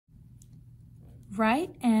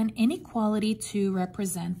write an inequality to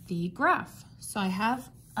represent the graph. So I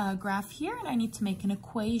have a graph here and I need to make an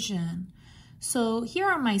equation. So here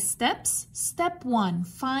are my steps. Step 1,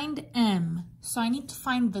 find m. So I need to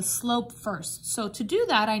find the slope first. So to do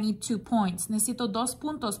that, I need 2 points. Necesito 2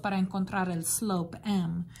 puntos para encontrar el slope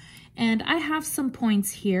m. And I have some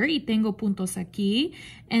points here, y tengo puntos aquí,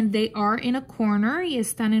 and they are in a corner, y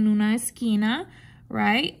están en una esquina,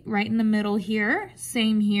 right? Right in the middle here,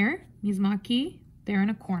 same here, mismo aquí, they're in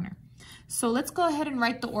a corner. So let's go ahead and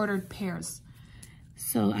write the ordered pairs.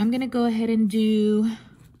 So I'm gonna go ahead and do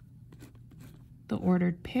the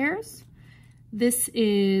ordered pairs. This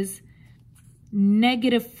is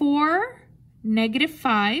 -4,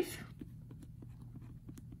 -5,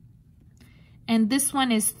 and this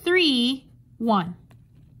one is 3, 1.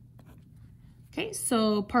 Okay,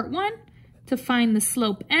 so part 1, to find the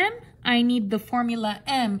slope m, I need the formula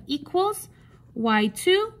m equals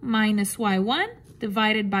y2 minus y1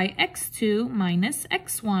 divided by x2 minus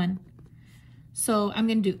x1. So I'm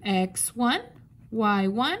going to do x1,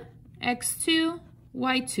 y1, x2,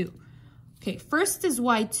 y2. Okay, first is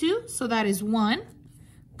y2, so that is 1.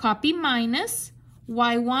 Copy minus.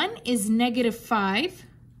 Y1 is -5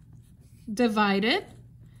 divided.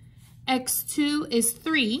 X2 is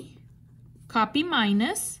 3. Copy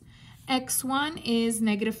minus. X1 is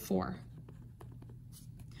 -4.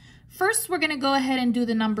 First, we're going to go ahead and do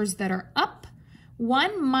the numbers that are up.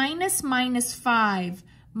 1 minus -5.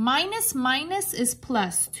 Minus is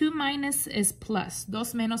plus. 2 minus is plus.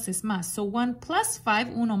 2 menos es más. So 1 plus 5,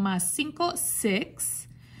 1 más 5, 6.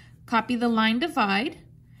 Copy the line divide.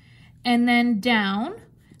 And then down.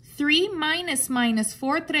 3 minus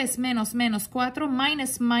 4, 3 menos 4,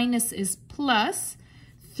 minus is plus.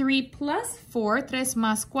 3 plus 4, 3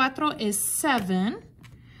 más 4 is 7.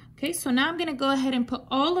 Okay, so now I'm going to go ahead and put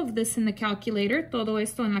all of this in the calculator. Todo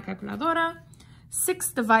esto en la calculadora.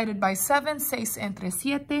 6 divided by 7, 6 entre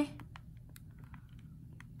 7.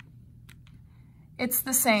 It's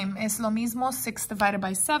the same, es lo mismo, 6 divided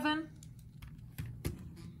by 7.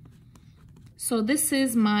 So this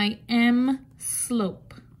is my m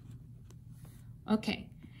slope. Okay,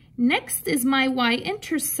 next is my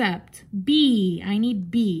y-intercept, b. I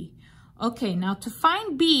need b. Okay, now to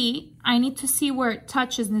find b, I need to see where it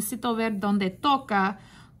touches. Necesito ver donde toca.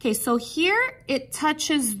 Okay, so here it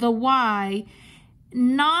touches the y,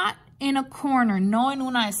 not in a corner, no en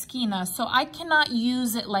una esquina. So I cannot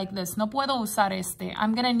use it like this. No puedo usar este.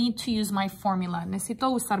 I'm going to need to use my formula.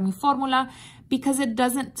 Necesito usar mi fórmula because it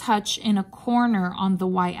doesn't touch in a corner on the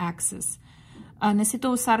y-axis.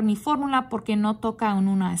 Necesito usar mi fórmula porque no toca en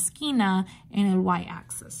una esquina en el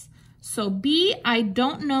y-axis. So B, I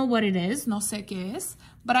don't know what it is. No sé qué es,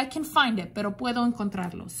 but I can find it, pero puedo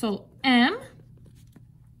encontrarlo. So M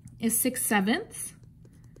is 6/7.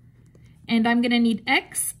 And I'm going to need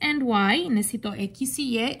X and Y. Necesito X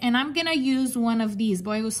y Y. And I'm going to use one of these.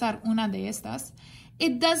 Voy a usar una de estas.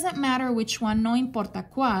 It doesn't matter which one. No importa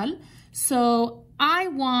cuál. So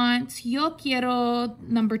yo quiero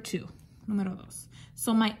number 2. Número 2.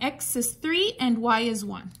 So my X is 3 and Y is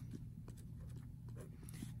 1.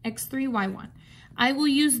 X3, Y1. I will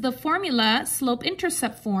use the formula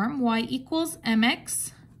slope-intercept form. Y equals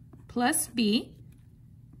mx plus b.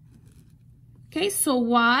 Okay, so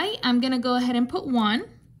y, I'm going to go ahead and put 1.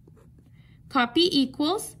 Copy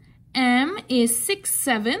equals. M is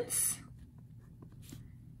 6/7.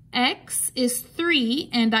 X is 3,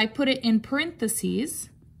 and I put it in parentheses.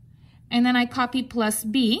 And then I copy plus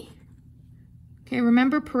b. Okay,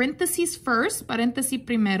 remember parentheses first, paréntesis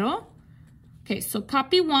primero. Okay, so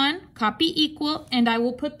copy 1, copy equal, and I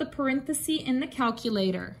will put the parenthesis in the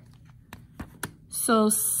calculator. So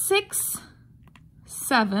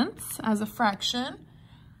 6/7 as a fraction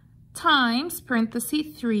times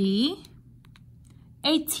parenthesis 3,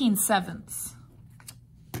 18/7.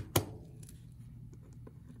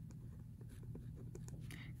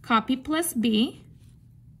 Copy plus b.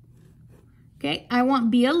 Okay, I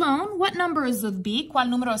want b alone. What number is with b? ¿Cuál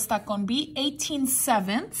número está con b?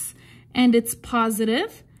 18/7. And it's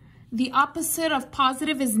positive. The opposite of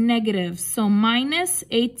positive is negative. So minus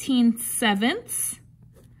 18/7.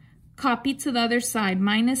 Copy to the other side,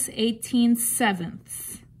 minus 18/7.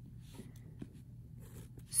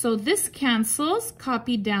 So this cancels,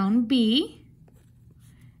 copy down b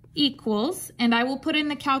equals, and I will put in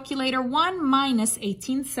the calculator 1 minus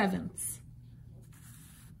 18/7.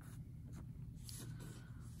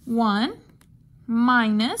 1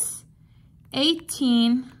 minus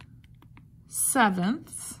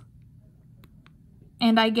 18/7,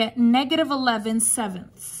 and I get -11/7.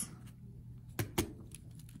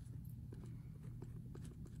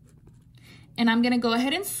 And I'm going to go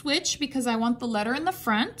ahead and switch because I want the letter in the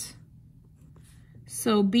front.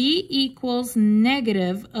 So B equals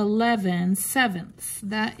negative 11/7.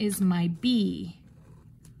 That is my B.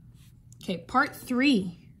 Okay, part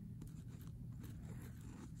 3.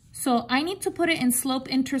 So I need to put it in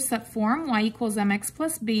slope-intercept form, y equals mx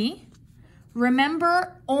plus b.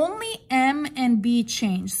 Remember, only m and b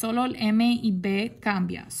change. Solo el m y b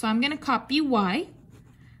cambia. So I'm going to copy y.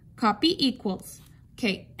 Copy equals.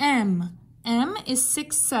 Okay, m. M is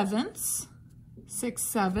 6/7.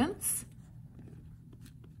 6/7.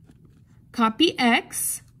 Copy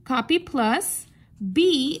x. Copy plus.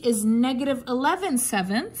 B is negative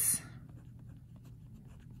 11/7.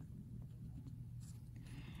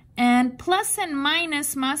 And plus and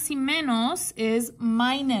minus, más y menos, is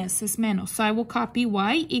minus, is menos. So I will copy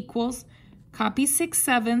y equals, copy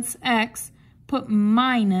 6/7 x, put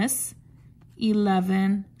minus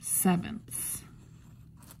 11/7.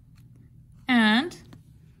 And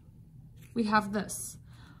we have this.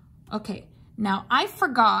 Okay, now I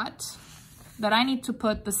forgot that I need to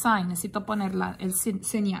put the sign. Necesito poner el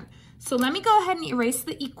señal. So let me go ahead and erase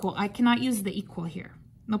the equal. I cannot use the equal here.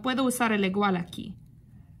 No puedo usar el igual aquí,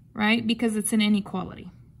 right? Because it's an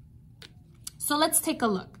inequality. So let's take a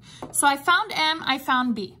look. So I found M, I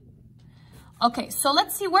found B. Okay, so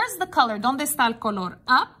let's see, where's the color? ¿Dónde está el color?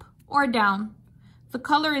 Up or down? The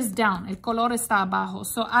color is down. El color está abajo.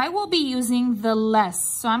 So I will be using the less.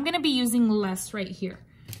 So I'm going to be using less right here.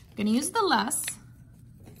 I'm going to use the less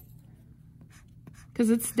because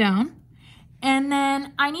it's down. And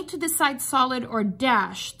then I need to decide solid or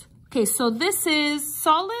dashed. Okay, so this is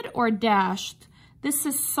solid or dashed. This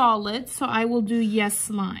is solid, so I will do yes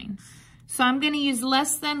line. So I'm going to use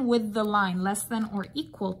less than with the line, less than or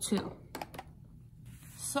equal to.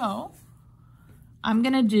 So I'm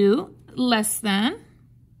going to do less than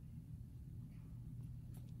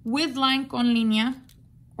with line con línea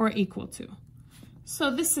or equal to.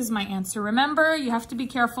 So this is my answer. Remember, you have to be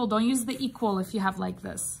careful. Don't use the equal if you have like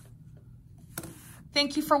this.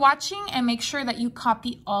 Thank you for watching, and make sure that you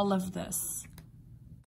copy all of this.